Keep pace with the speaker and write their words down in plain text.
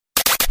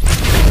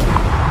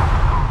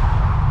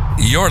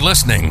You're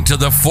listening to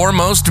the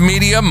Foremost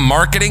Media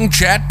Marketing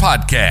Chat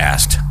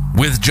Podcast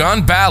with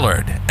John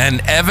Ballard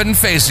and Evan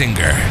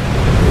Fasinger.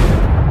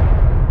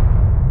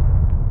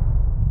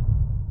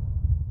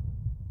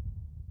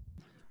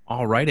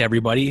 All right,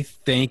 everybody.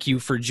 Thank you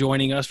for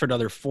joining us for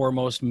another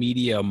Foremost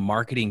Media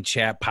Marketing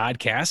Chat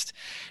Podcast.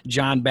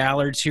 John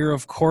Ballard's here,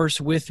 of course,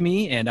 with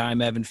me, and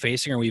I'm Evan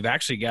Fasinger. We've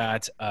actually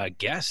got a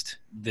guest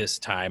this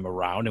time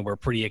around, and we're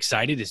pretty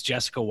excited. It's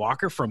Jessica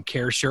Walker from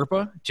Care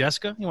Sherpa.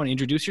 Jessica, you want to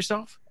introduce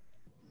yourself?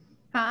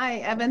 Hi,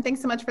 Evan.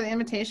 Thanks so much for the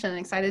invitation.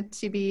 Excited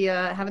to be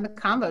having the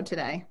convo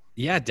today.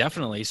 Yeah,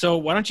 definitely. So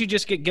why don't you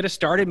just get us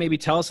started? Maybe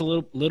tell us a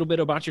little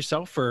bit about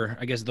yourself for,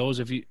 I guess, those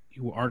of you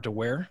who aren't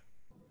aware.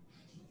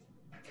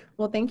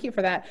 Well, thank you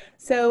for that.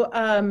 So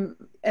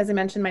as I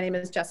mentioned, my name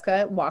is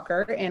Jessica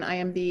Walker, and I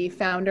am the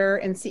founder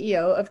and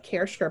CEO of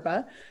Care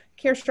Sherpa.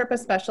 Care Sherpa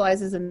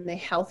specializes in the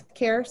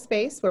healthcare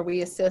space, where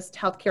we assist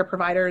healthcare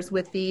providers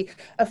with the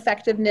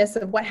effectiveness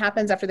of what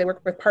happens after they work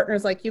with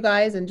partners like you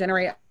guys and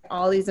generate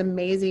all these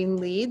amazing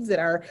leads that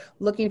are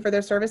looking for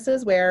their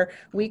services, where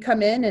we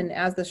come in and,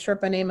 as the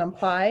Sherpa name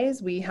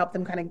implies, we help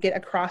them kind of get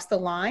across the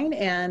line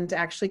and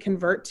actually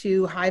convert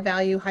to high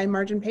value, high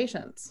margin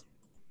patients.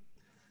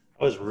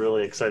 I was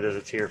really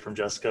excited to hear from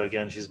Jessica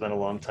again. She's been a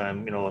long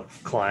time,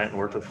 client and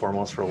worked with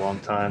Foremost for a long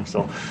time.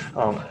 So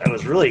it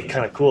was really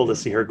kind of cool to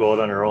see her go out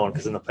on her own,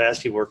 because in the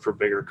past you worked for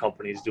bigger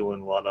companies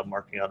doing a lot of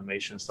marketing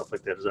automation and stuff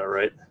like that. Is that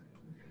right?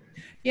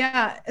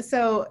 Yeah,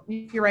 so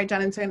you're right,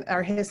 John, into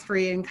our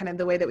history and kind of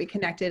the way that we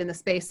connected in the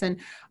space. And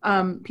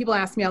people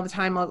ask me all the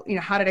time, well,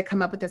 how did I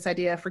come up with this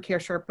idea for Care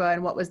Sherpa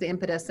and what was the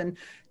impetus? And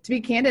to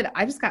be candid,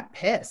 I just got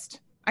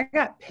pissed. I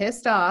got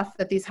pissed off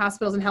that these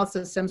hospitals and health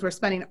systems were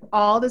spending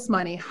all this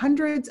money,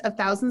 hundreds of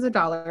thousands of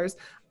dollars,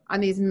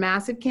 on these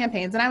massive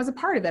campaigns. And I was a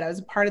part of it. I was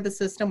a part of the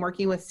system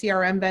working with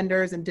CRM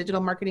vendors and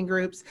digital marketing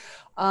groups.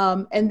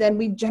 And then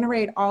we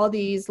generate all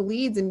these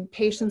leads, and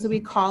patients would be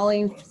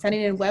calling,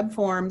 sending in web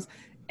forms,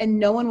 and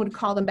no one would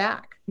call them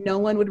back. No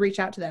one would reach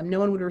out to them.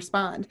 No one would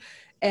respond.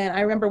 And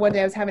I remember one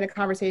day I was having a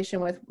conversation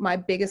with my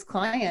biggest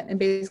client and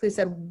basically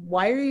said,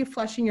 why are you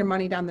flushing your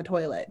money down the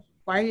toilet?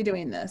 Why are you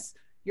doing this?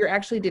 You're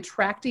actually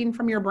detracting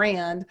from your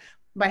brand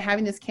by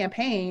having this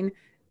campaign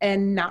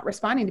and not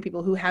responding to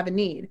people who have a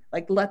need.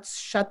 Like, let's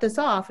shut this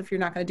off if you're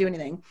not going to do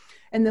anything.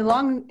 And the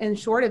long and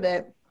short of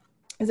it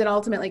is it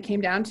ultimately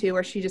came down to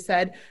where she just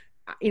said,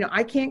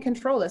 I can't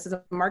control this. As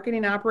a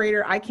marketing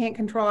operator, I can't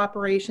control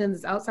operations.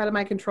 It's outside of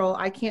my control.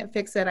 I can't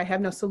fix it. I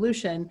have no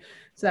solution.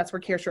 So that's where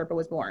Care Sherpa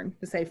was born,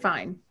 to say,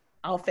 fine,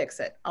 I'll fix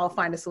it. I'll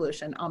find a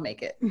solution. I'll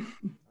make it.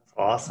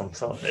 Awesome.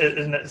 So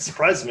it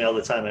surprises me all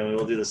the time. I mean,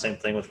 we'll do the same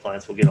thing with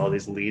clients. We'll get all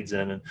these leads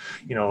in, and,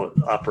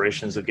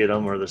 operations will get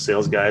them, or the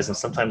sales guys. And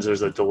sometimes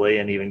there's a delay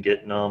in even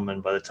getting them.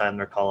 And by the time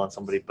they're calling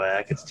somebody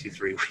back, it's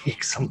 2-3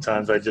 weeks.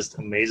 Sometimes it just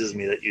amazes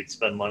me that you'd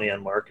spend money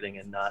on marketing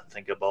and not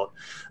think about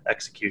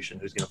execution,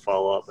 who's going to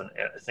follow up. And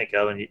I think,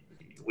 Evan,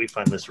 we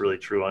find this really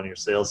true on your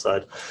sales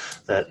side,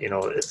 that,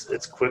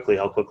 it's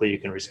how quickly you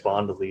can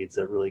respond to leads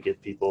that really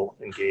get people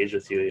engaged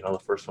with you. The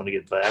first one to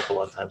get back, a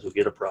lot of times will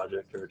get a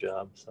project or a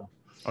job. So.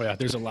 Oh yeah,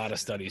 there's a lot of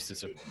studies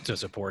to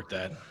support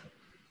that.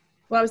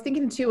 Well, I was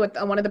thinking too, with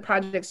one of the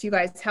projects you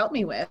guys helped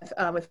me with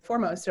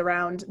Foremost,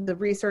 around the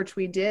research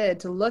we did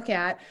to look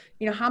at,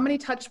 how many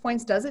touch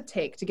points does it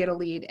take to get a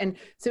lead? And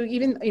so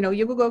even,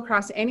 you will go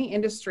across any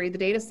industry, the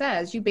data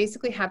says you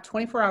basically have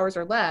 24 hours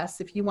or less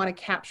if you want to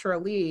capture a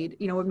lead,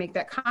 would make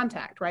that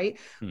contact, right?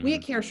 Mm-hmm. We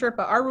at Care Sherpa,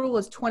 our rule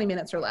is 20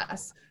 minutes or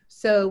less.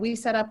 So we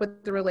set up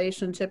with the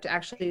relationship to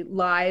actually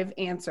live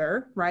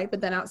answer, right? But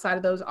then outside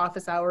of those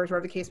office hours,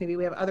 whatever the case may be,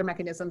 we have other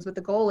mechanisms. But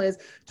the goal is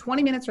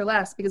 20 minutes or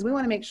less, because we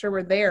want to make sure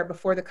we're there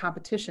before the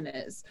competition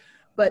is.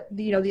 But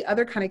the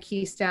other kind of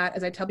key stat,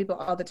 as I tell people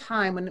all the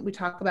time when we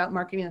talk about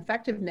marketing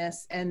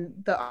effectiveness and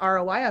the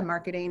ROI on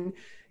marketing,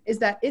 is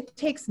that it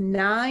takes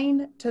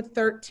 9 to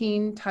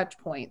 13 touch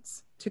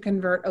points to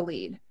convert a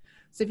lead.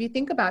 So if you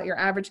think about your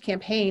average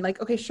campaign,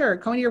 like, okay, sure,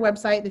 go into your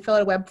website, they fill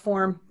out a web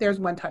form, there's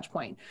one touch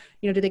point.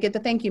 Did they get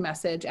the thank you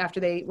message after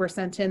they were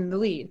sent in the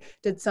lead?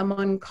 Did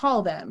someone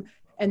call them?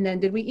 And then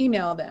did we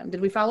email them? Did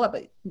we follow up?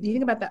 But you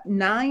think about that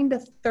 9 to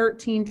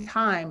 13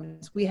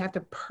 times, we have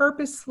to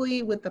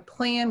purposely, with the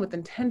plan, with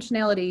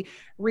intentionality,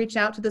 reach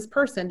out to this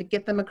person to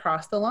get them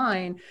across the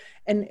line.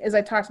 And as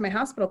I talk to my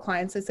hospital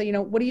clients, I say,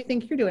 what do you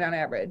think you're doing on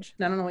average?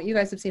 And I don't know what you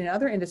guys have seen in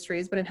other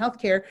industries, but in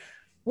healthcare,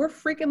 we're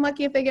freaking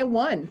lucky if they get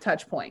one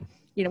touch point.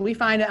 We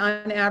find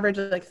on average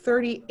like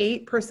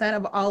 38%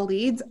 of all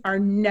leads are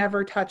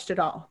never touched at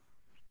all.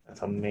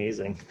 That's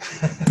amazing.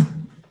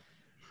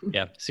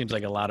 Yeah, seems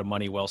like a lot of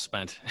money well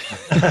spent.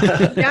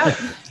 Yeah.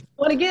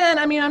 Well, again,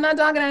 I'm not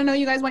dogging. I know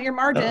you guys want your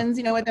margins,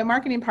 with the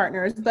marketing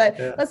partners, but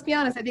let's be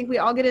honest. I think we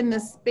all get in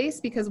this space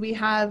because we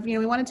have,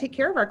 we want to take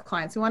care of our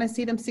clients. We want to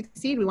see them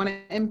succeed. We want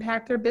to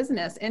impact their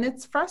business. And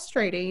it's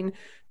frustrating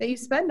that you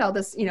spend all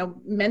this,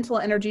 mental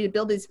energy to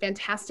build these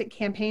fantastic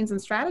campaigns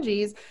and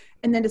strategies,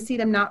 and then to see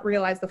them not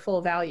realize the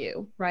full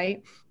value,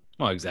 right?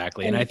 Well,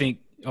 exactly. And I think,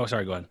 oh,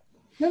 sorry, go ahead.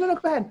 No,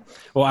 go ahead.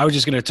 Well, I was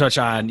just going to touch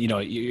on,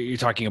 you're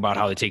talking about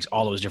how it takes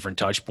all those different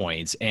touch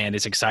points, and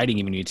it's exciting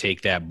even when you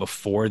take that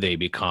before they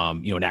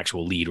become, an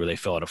actual lead where they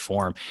fill out a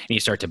form, and you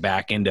start to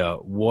back into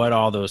what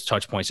all those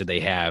touch points that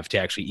they have to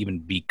actually even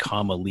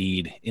become a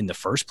lead in the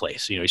first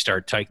place. You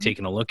start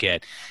taking a look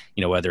at,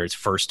 whether it's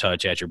first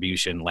touch,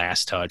 attribution,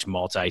 last touch,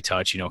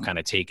 multi-touch, kind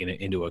of taking it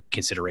into a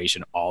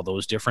consideration, all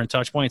those different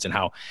touch points and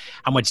how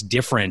much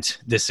different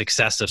the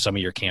success of some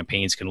of your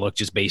campaigns can look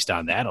just based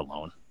on that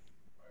alone.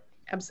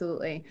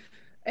 Absolutely.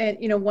 And,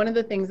 one of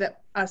the things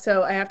that,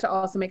 so I have to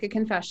also make a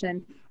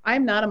confession.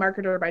 I'm not a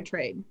marketer by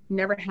trade.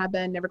 Never have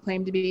been, never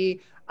claimed to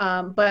be.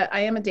 But I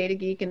am a data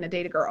geek and a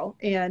data girl.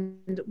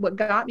 And what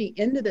got me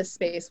into this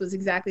space was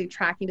exactly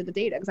tracking to the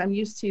data, because I'm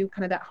used to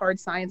kind of that hard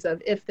science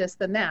of if this,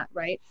 then that,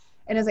 right?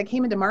 And as I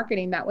came into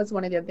marketing, that was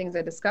one of the things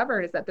I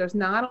discovered, is that there's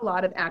not a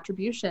lot of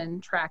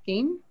attribution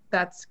tracking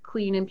that's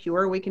clean and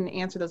pure. We can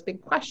answer those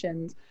big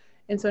questions.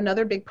 And so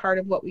another big part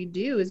of what we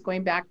do is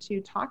going back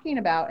to talking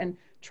about and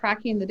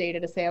tracking the data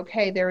to say,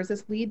 okay, there was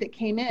this lead that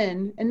came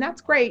in, and that's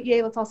great.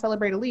 Yay, let's all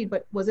celebrate a lead.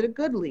 But was it a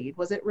good lead?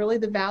 Was it really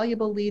the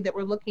valuable lead that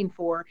we're looking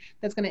for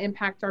that's going to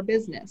impact our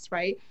business,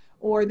 right?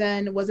 Or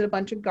then was it a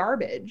bunch of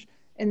garbage?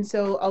 And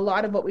so a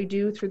lot of what we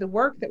do through the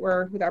work that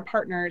we're with our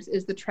partners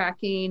is the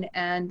tracking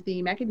and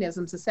the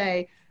mechanisms to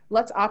say,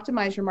 let's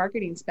optimize your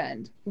marketing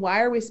spend.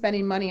 Why are we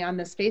spending money on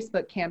this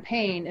Facebook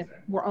campaign if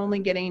we're only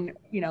getting,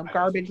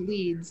 garbage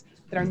leads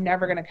that are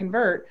never going to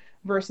convert,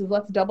 versus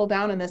let's double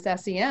down on this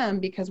SEM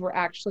because we're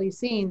actually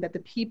seeing that the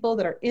people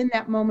that are in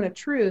that moment of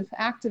truth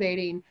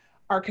activating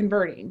are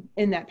converting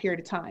in that period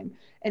of time.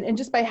 And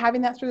just by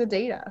having that through the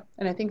data.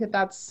 And I think that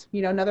that's,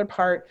 another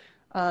part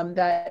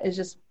that is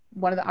just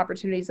one of the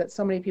opportunities that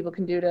so many people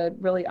can do to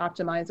really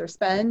optimize their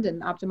spend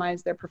and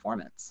optimize their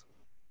performance.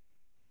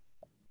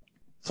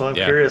 So I'm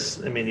curious,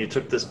 you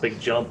took this big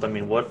jump.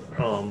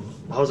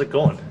 How's it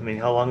going?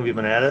 How long have you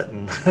been at it?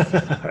 And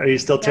are you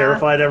still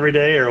terrified every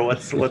day, or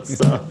what's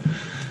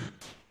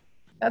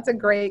That's a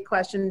great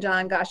question,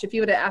 John. Gosh, if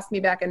you would have asked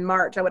me back in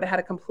March, I would have had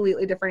a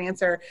completely different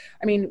answer.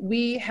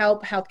 We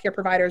help healthcare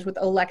providers with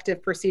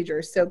elective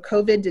procedures. So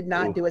COVID did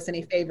not do us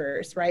any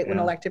favors, right? Yeah. When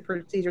elective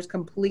procedures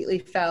completely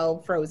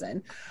fell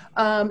frozen.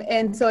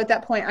 And so at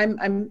that point,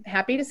 I'm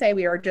happy to say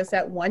we are just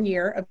at 1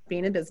 year of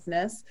being in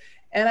business.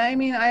 And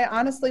I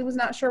honestly was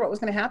not sure what was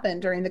going to happen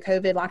during the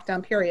COVID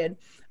lockdown period.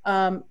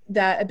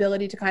 That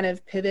ability to kind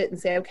of pivot and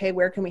say, okay,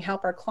 where can we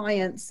help our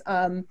clients?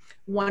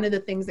 One of the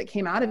things that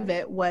came out of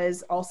it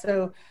was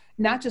also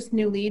not just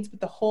new leads, but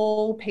the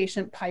whole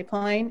patient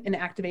pipeline and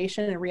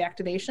activation and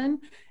reactivation,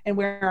 and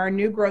where our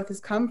new growth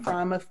has come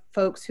from of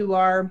folks who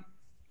are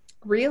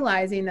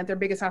realizing that their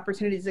biggest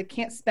opportunities, they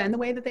can't spend the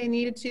way that they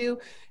needed to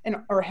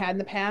or had in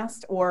the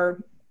past,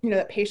 or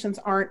that patients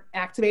aren't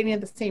activating at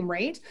the same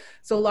rate.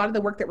 So a lot of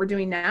the work that we're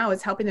doing now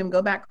is helping them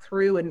go back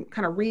through and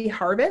kind of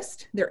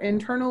re-harvest their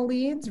internal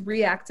leads,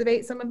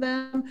 reactivate some of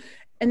them,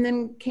 and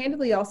then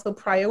candidly also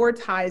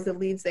prioritize the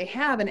leads they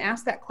have and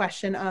ask that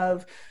question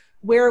of,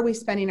 where are we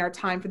spending our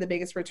time for the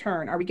biggest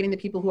return? Are we getting the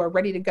people who are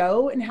ready to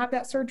go and have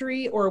that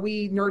surgery, or are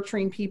we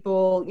nurturing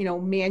people,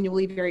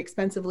 manually, very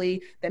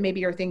expensively, that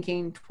maybe are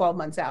thinking 12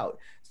 months out?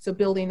 So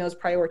building those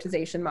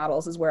prioritization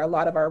models is where a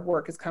lot of our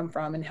work has come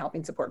from in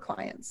helping support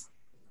clients.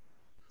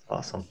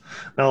 Awesome.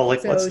 Now,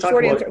 let's talk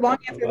short about answer, long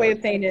answer way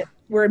of saying it.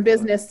 We're in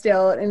business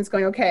still, and it's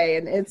going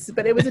okay.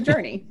 But it was a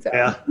journey. So.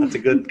 Yeah, that's a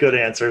good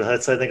answer. I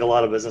think a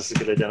lot of businesses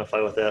could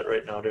identify with that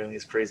right now during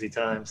these crazy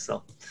times.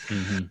 So,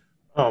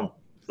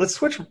 let's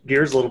switch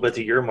gears a little bit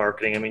to your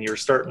marketing. You're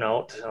starting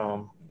out.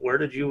 Where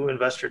did you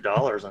invest your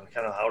dollars on?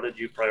 Kind of how did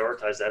you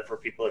prioritize that for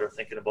people that are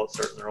thinking about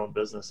starting their own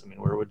business?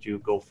 Where would you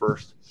go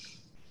first?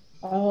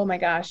 Oh my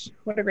gosh,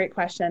 what a great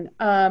question.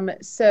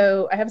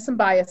 So I have some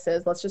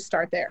biases. Let's just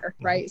start there,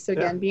 right? So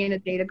again, being a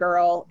data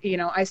girl,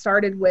 I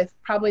started with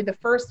probably the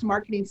first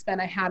marketing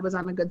spend I had was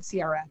on a good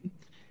CRM.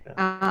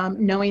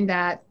 Knowing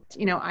that,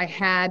 I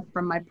had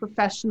from my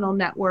professional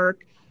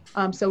network.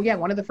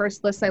 One of the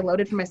first lists I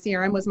loaded from my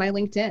CRM was my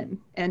LinkedIn,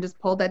 and just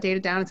pulled that data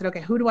down and said, okay,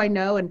 who do I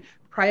know, and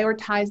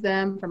prioritize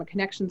them from a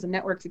connections and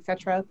networks, et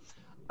cetera.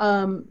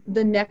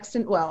 The next,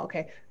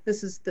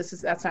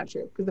 that's not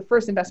true, because the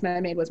first investment I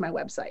made was my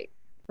website,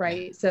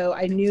 right? So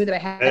I knew that I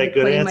had to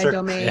claim my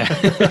domain.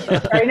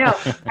 Yeah. I know.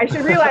 I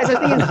should realize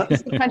I think in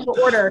sequential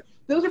order.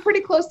 Those are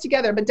pretty close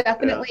together, but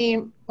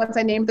definitely once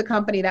I named the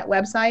company, that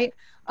website.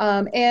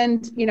 I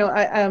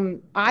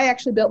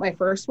actually built my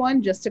first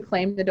one just to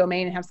claim the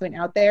domain and have something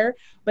out there.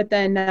 But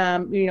then,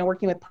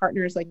 working with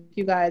partners like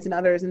you guys and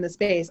others in the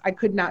space, I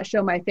could not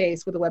show my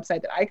face with a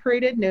website that I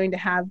created, knowing to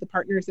have the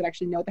partners that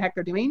actually know what the heck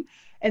they're doing.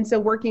 And so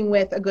working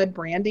with a good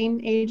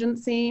branding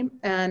agency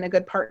and a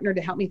good partner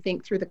to help me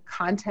think through the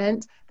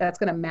content that's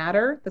going to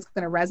matter, that's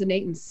going to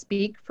resonate and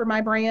speak for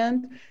my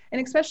brand.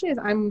 And especially as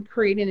I'm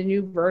creating a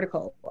new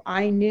vertical,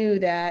 I knew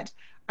that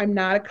I'm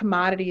not a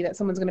commodity that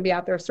someone's going to be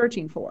out there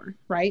searching for,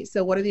 right?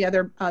 So what are the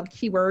other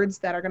keywords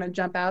that are going to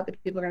jump out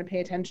that people are going to pay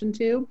attention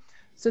to?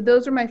 So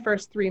those are my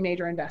first three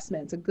major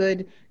investments: a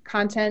good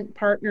content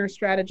partner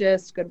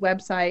strategist, good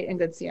website, and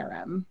good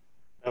CRM.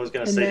 I was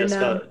going to And say, then,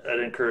 Jessica, I'd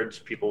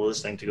encourage people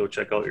listening to go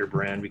check out your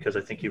brand, because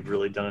I think you've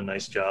really done a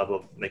nice job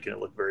of making it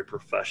look very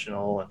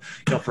professional.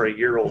 And, for a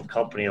year-old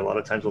company, a lot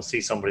of times we'll see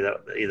somebody that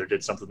either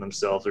did something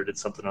themselves or did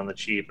something on the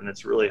cheap. And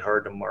it's really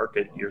hard to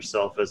market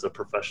yourself as a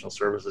professional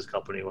services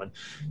company when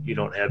you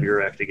don't have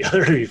your act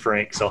together, to be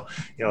frank. So,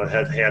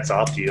 hats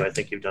off to you. I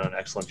think you've done an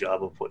excellent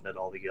job of putting it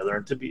all together.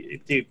 And to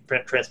be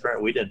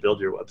transparent, we didn't build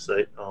your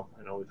website.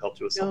 I know we've helped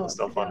you with some of the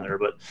stuff on there,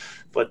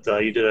 but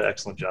you did an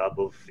excellent job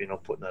of,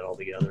 putting that all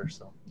together.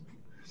 So.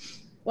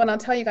 Well, and I'll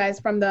tell you guys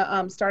from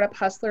the Startup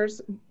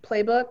Hustlers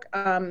playbook,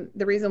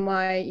 the reason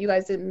why you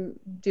guys didn't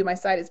do my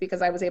site is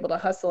because I was able to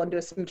hustle and do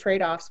some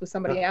trade-offs with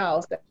somebody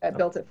else that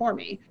built it for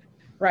me,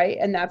 right?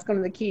 And that's kind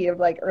of the key of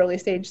like early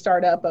stage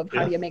startup of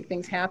how do you make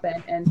things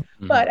happen. And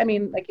but I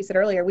mean, like you said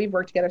earlier, we've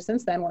worked together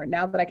since then. Where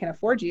now that I can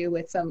afford you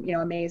with some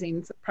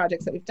amazing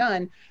projects that we've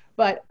done.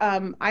 But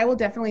I will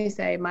definitely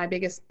say my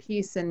biggest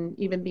piece, and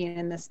even being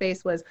in this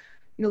space, was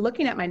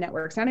looking at my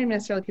networks, not even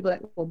necessarily people that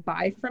will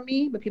buy from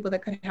me, but people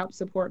that could help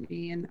support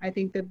me. And I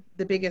think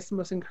the biggest,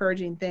 most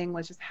encouraging thing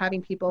was just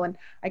having people, and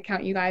I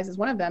count you guys as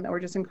one of them, that were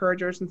just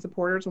encouragers and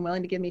supporters and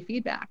willing to give me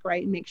feedback,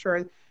 right? And make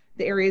sure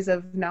the areas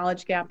of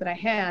knowledge gap that I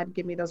had,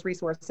 give me those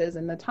resources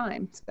and the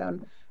time. So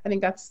I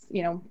think that's,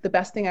 the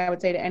best thing I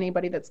would say to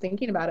anybody that's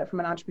thinking about it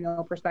from an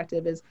entrepreneurial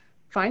perspective is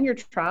find your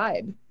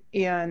tribe.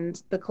 And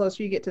the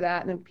closer you get to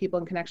that, and people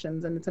and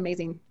connections, and it's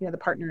amazing, the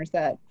partners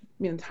that,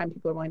 the time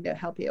people are willing to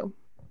help you.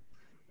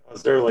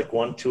 Is there like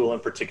one tool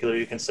in particular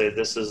you can say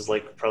this is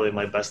like probably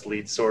my best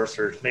lead source,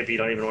 or maybe you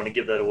don't even want to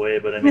give that away,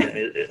 but I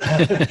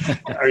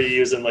mean, are you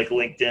using like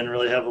LinkedIn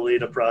really heavily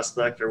to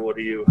prospect, or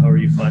how are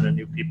you finding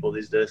new people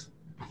these days?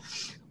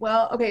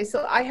 Well, okay,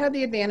 so I have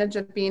the advantage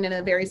of being in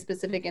a very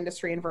specific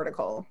industry and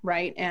vertical,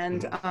 right?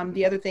 And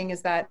the other thing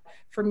is that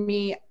for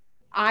me,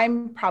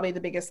 I'm probably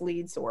the biggest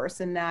lead source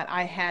in that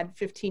I had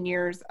 15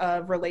 years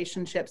of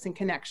relationships and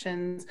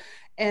connections.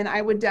 And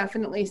I would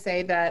definitely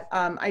say that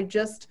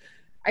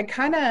I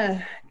kind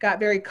of got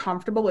very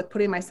comfortable with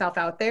putting myself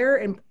out there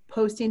and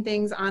posting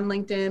things on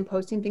LinkedIn,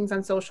 posting things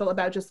on social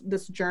about just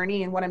this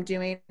journey and what I'm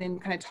doing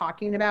and kind of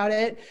talking about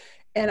it.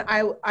 And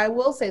I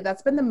will say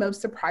that's been the most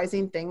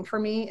surprising thing for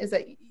me, is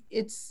that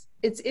it's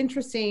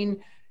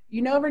interesting.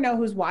 You never know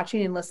who's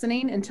watching and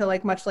listening until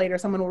like much later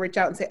someone will reach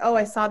out and say, oh,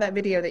 I saw that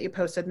video that you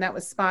posted and that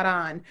was spot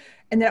on.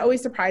 And that always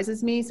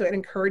surprises me. So it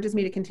encourages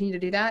me to continue to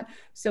do that.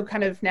 So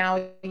kind of now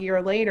a year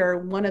later,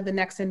 one of the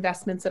next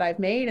investments that I've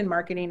made in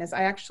marketing is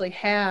I actually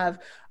have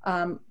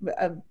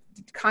a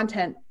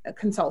content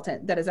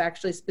consultant that is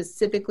actually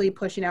specifically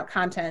pushing out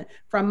content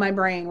from my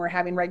brain. We're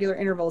having regular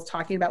intervals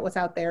talking about what's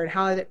out there and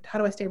how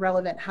do I stay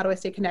relevant? How do I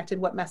stay connected?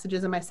 What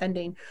messages am I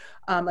sending?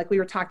 Like we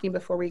were talking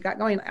before we got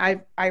going,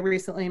 I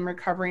recently am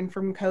recovering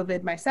from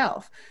COVID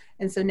myself.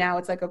 And so now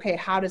it's like, okay,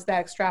 how does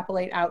that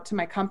extrapolate out to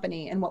my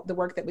company and what the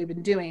work that we've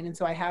been doing? And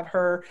so I have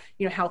her,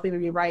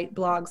 helping me write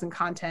blogs and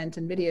content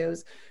and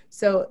videos.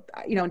 So,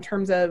 in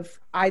terms of,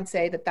 I'd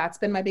say that that's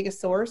been my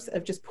biggest source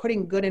of just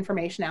putting good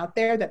information out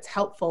there that's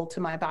helpful to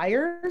my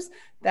buyers,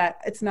 that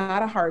it's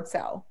not a hard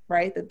sell,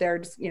 right? That they're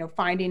just,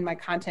 finding my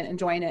content,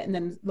 enjoying it, and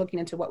then looking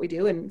into what we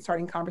do and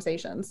starting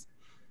conversations.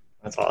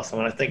 That's awesome.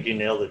 And I think you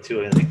nailed it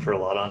too. I think for a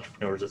lot of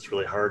entrepreneurs, it's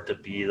really hard to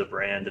be the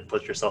brand and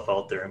put yourself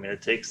out there. I mean,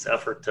 it takes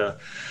effort to,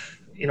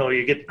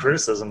 you get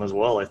criticism as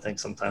well. I think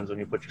sometimes when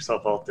you put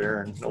yourself out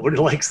there, and nobody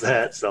likes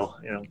that. So,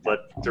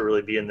 but to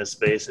really be in this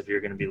space, if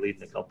you're going to be leading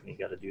the company, you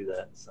got to do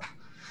that. So.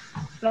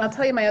 And I'll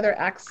tell you my other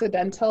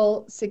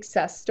accidental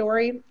success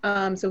story.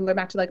 So going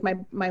back to like my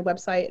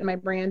website and my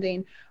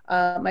branding,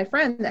 my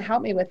friend that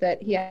helped me with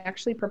it, he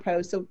actually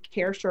proposed. So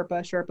Care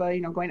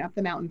Sherpa, going up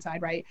the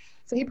mountainside, right?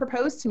 So he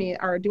proposed to me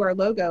do our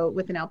logo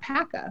with an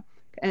alpaca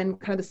and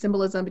kind of the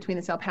symbolism between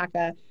this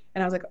alpaca.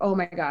 And I was like, oh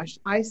my gosh,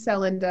 I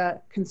sell into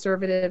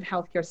conservative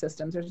healthcare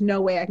systems. There's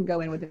no way I can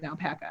go in with an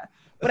alpaca.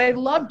 But I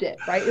loved it,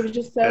 right? It was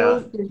just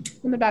there's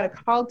something about it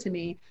called to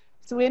me.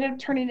 So we ended up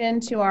turning it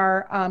into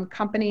our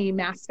company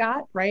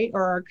mascot, right?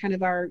 Or kind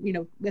of our,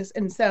 this.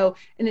 And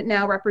it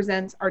now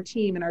represents our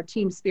team and our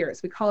team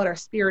spirits. We call it our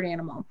spirit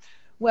animal.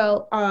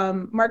 Well,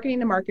 marketing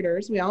to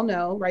marketers, we all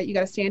know, right? You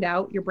got to stand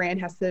out. Your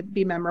brand has to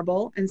be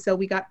memorable. And so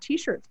we got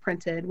t-shirts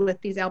printed with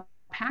these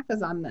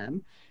alpacas on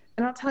them.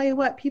 And I'll tell you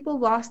what, people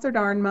lost their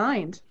darn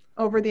mind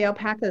over the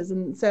alpacas.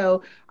 And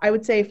so I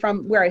would say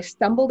from where I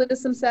stumbled into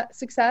some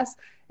success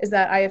is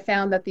that I have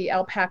found that the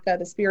alpaca,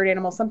 the spirit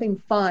animal, something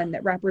fun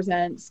that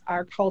represents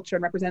our culture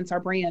and represents our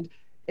brand,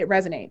 it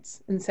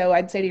resonates. And so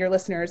I'd say to your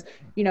listeners,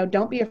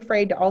 don't be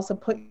afraid to also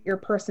put your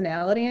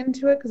personality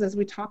into it. Because as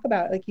we talk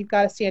about, like, you've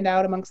got to stand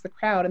out amongst the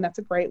crowd. And that's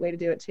a great way to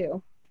do it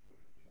too.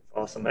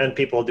 Awesome. And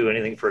people will do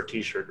anything for a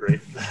t-shirt, right?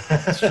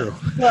 That's true.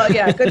 Well,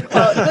 yeah, good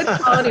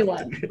quality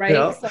one, right?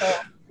 Yeah. So,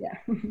 yeah.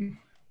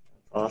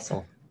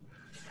 Awesome.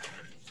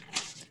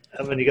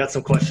 Evan, you got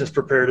some questions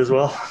prepared as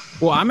well?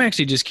 Well, I'm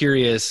actually just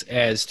curious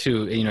as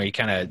to, you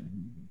kind of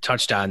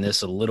touched on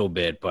this a little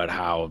bit, but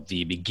how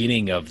the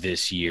beginning of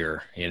this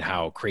year and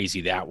how crazy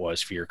that was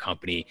for your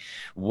company.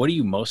 What are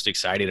you most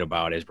excited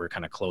about as we're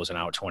kind of closing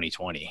out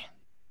 2020?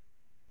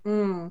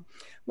 Mm.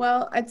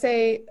 Well, I'd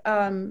say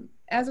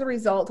as a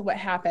result of what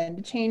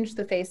happened, changed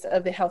the face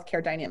of the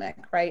healthcare dynamic,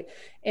 right?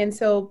 And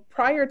so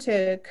prior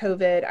to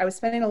COVID, I was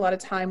spending a lot of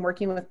time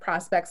working with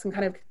prospects and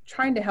kind of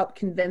trying to help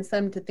convince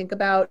them to think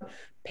about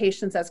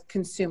patients as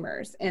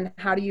consumers and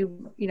how do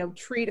you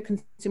treat a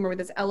consumer with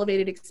this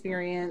elevated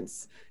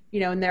experience,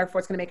 and therefore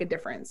it's going to make a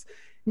difference.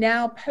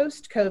 Now,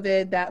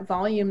 post-COVID, that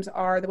volumes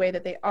are the way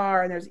that they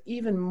are, and there's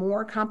even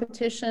more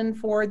competition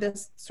for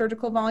this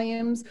surgical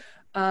volumes.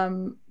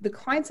 The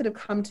clients that have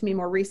come to me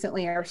more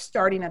recently are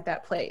starting at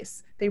that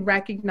place. They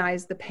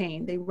recognize the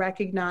pain. They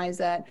recognize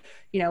that,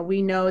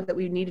 we know that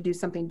we need to do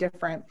something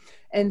different.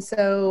 And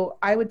so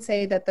I would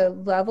say that the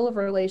level of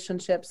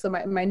relationships, so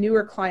my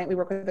newer client, we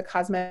work with a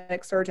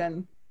cosmetic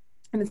surgeon,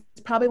 and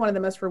it's probably one of the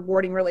most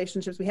rewarding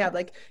relationships we have.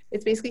 Like,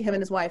 it's basically him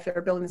and his wife that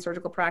are building the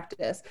surgical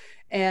practice.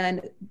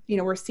 And,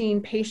 we're seeing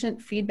patient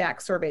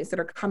feedback surveys that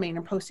are coming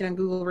and posting on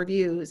Google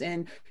reviews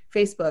and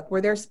Facebook, where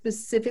they're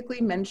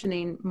specifically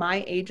mentioning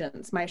my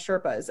agents, my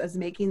Sherpas, as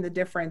making the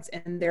difference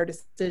in their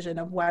decision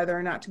of whether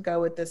or not to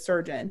go with this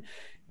surgeon.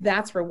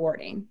 That's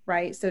rewarding,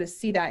 right? So to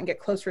see that and get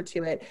closer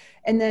to it.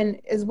 And then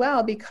as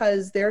well,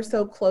 because they're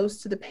so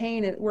close to the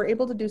pain, we're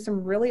able to do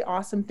some really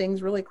awesome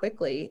things really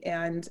quickly.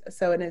 And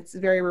it's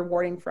very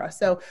rewarding for us.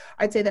 So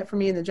I'd say that for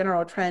me, the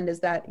general trend is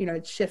that,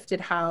 it's shifted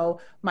how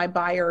my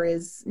buyer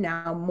is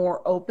now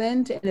more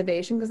open to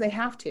innovation because they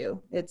have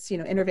to. It's,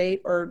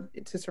 innovate or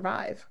to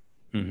survive.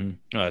 Mm-hmm.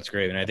 Oh, that's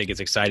great. And I think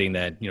it's exciting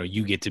that,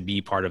 you get to be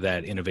part of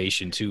that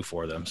innovation too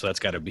for them. So that's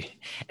got to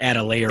add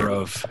a layer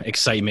of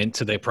excitement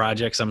to the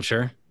projects, I'm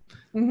sure.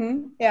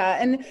 Mm-hmm.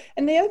 Yeah.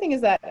 And the other thing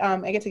is that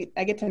I get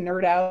to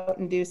nerd out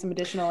and do some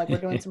additional, like we're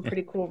doing some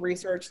pretty cool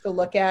research to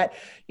look at,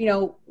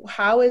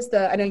 how is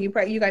I know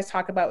you guys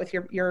talk about with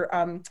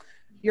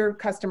your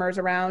customers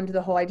around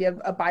the whole idea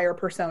of buyer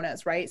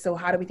personas, right? So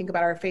how do we think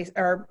about our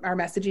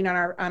messaging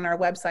on our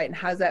website, and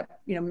how does that,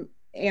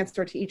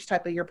 answer to each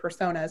type of your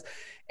personas?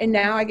 And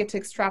now I get to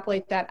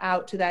extrapolate that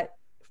out to that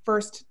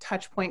first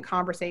touch point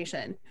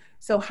conversation.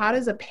 So how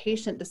does a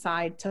patient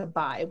decide to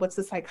buy? What's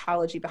the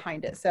psychology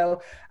behind it?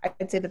 So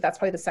I'd say that that's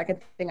probably the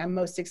second thing I'm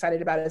most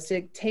excited about, is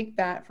to take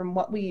that from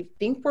what we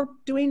think we're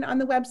doing on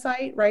the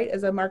website, right,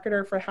 as a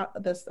marketer for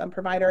this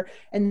provider,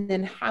 and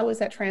then how is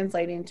that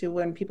translating to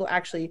when people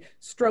actually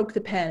stroke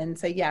the pen and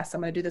say, yes,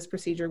 I'm going to do this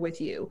procedure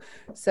with you.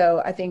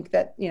 So I think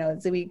that,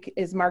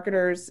 as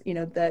marketers,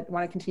 that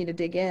want to continue to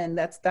dig in,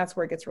 that's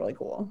where it gets really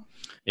cool.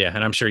 Yeah.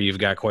 And I'm sure you've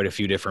got quite a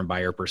few different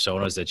buyer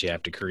personas that you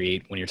have to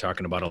create when you're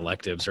talking about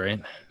electives,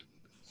 right?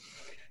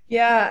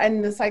 Yeah,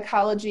 and the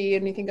psychology,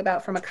 and you think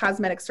about from a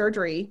cosmetic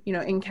surgery,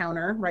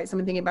 encounter, right?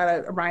 Someone thinking about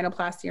a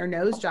rhinoplasty or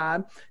nose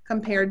job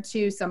compared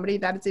to somebody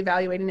that is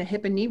evaluating a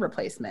hip and knee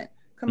replacement,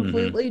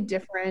 completely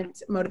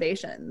different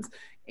motivations.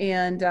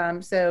 And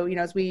so,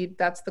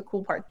 that's the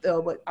cool part though.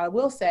 What I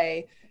will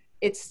say,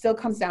 it still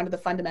comes down to the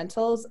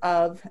fundamentals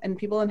and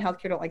people in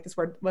healthcare don't like this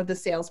word, of the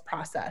sales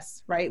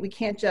process, right? We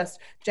can't just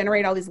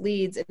generate all these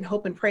leads and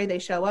hope and pray they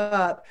show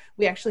up.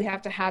 We actually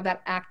have to have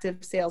that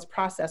active sales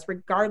process,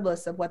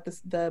 regardless of what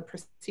the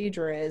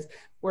procedure is,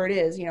 where it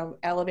is,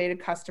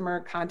 elevated customer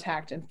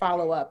contact and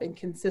follow-up and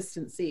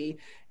consistency.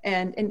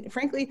 And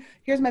frankly,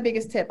 here's my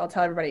biggest tip. I'll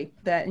tell everybody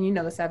that, and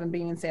this, Evan,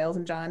 being in sales,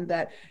 and John,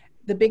 that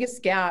the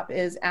biggest gap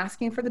is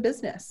asking for the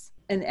business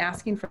and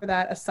asking for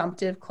that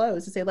assumptive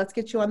close to say, let's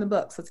get you on the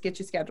books, let's get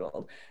you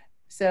scheduled.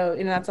 So,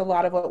 that's a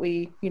lot of what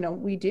we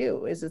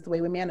do is the way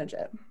we manage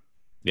it.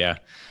 Yeah,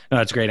 no,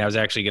 that's great. I was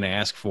actually going to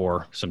ask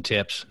for some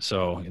tips,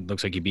 so it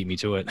looks like you beat me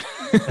to it.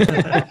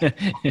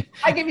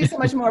 I give you so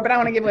much more, but I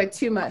want to give away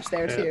too much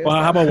there too. Well,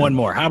 how about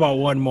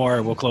one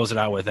more? We'll close it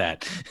out with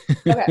that.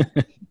 Okay.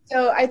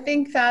 So I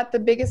think that the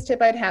biggest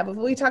tip I'd have, if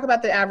we talk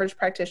about the average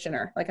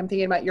practitioner, like I'm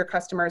thinking about your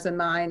customers and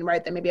mine,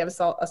 right, that maybe have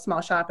a small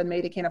shop and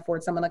maybe they can't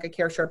afford someone like a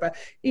Care Sherpa.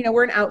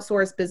 We're an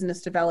outsourced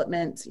business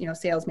development,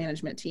 sales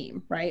management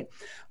team, right?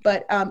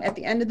 But at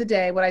the end of the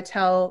day, what I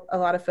tell a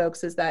lot of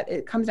folks is that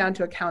it comes down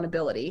to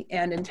accountability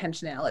and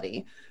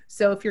intentionality.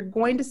 So if you're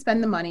going to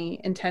spend the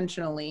money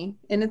intentionally,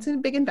 and it's a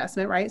big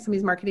investment, right? Some of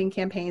these marketing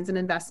campaigns and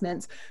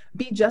investments,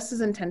 be just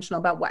as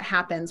intentional about what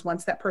happens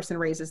once that person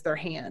raises their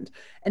hand.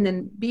 And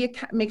then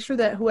make sure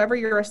that whoever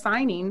you're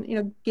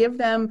assigning, give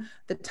them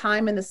the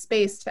time and the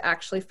space to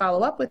actually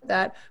follow up with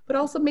that, but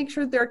also make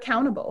sure they're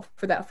accountable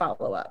for that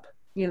follow-up.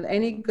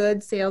 Any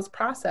good sales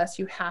process,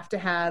 you have to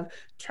have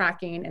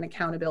tracking and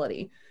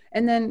accountability.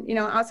 And then,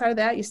 outside of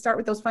that, you start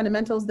with those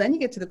fundamentals, then you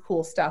get to the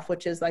cool stuff,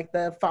 which is like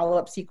the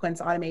follow-up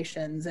sequence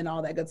automations and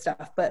all that good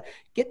stuff. But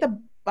get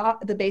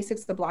the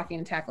basics, the blocking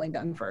and tackling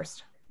done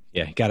first.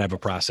 Yeah, you got to have a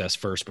process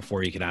first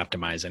before you can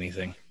optimize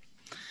anything.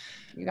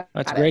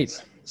 That's it.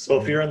 Great.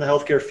 So if you're in the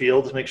healthcare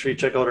field, make sure you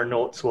check out our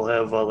notes. We'll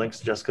have links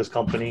to Jessica's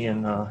company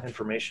and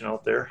information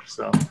out there.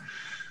 So,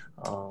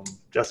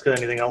 Jessica,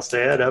 anything else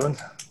to add, Evan?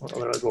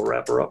 Otherwise, we'll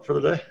wrap her up for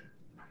the day.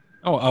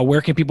 Oh, where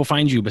can people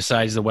find you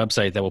besides the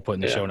website that we'll put in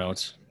the show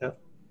notes? Yeah.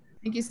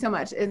 Thank you so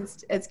much.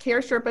 It's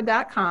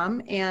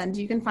caresherpa.com, and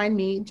you can find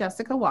me,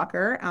 Jessica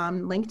Walker,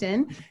 on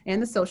LinkedIn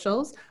and the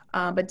socials.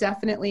 But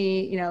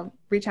definitely,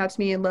 reach out to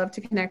me and love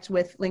to connect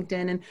with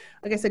LinkedIn. And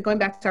like I said, going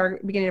back to our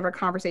beginning of our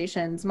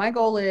conversations, my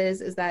goal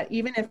is that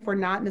even if we're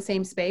not in the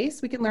same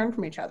space, we can learn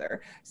from each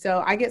other.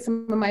 So I get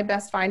some of my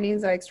best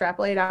findings that I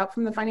extrapolate out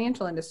from the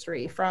financial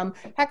industry, from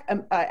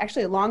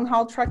actually a long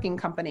haul trucking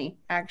company.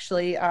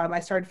 Actually, I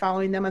started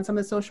following them on some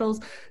of the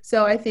socials.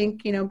 So I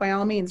think, by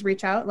all means,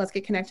 reach out, let's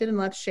get connected and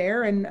let's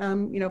share and,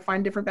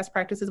 find different best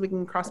practices we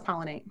can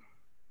cross-pollinate.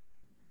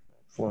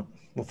 Excellent.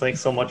 Well,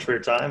 thanks so much for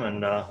your time,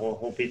 and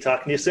we'll be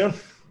talking to you soon. All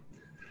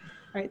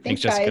right.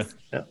 Thanks guys.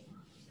 Yeah.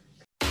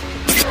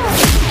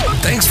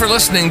 Thanks for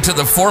listening to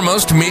the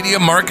Foremost Media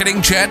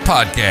Marketing Chat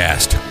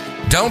Podcast.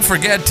 Don't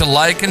forget to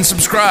like and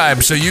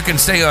subscribe so you can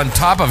stay on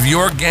top of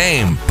your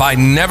game by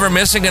never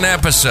missing an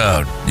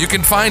episode. You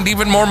can find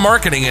even more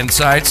marketing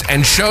insights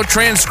and show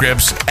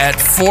transcripts at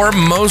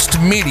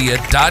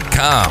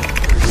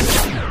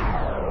foremostmedia.com.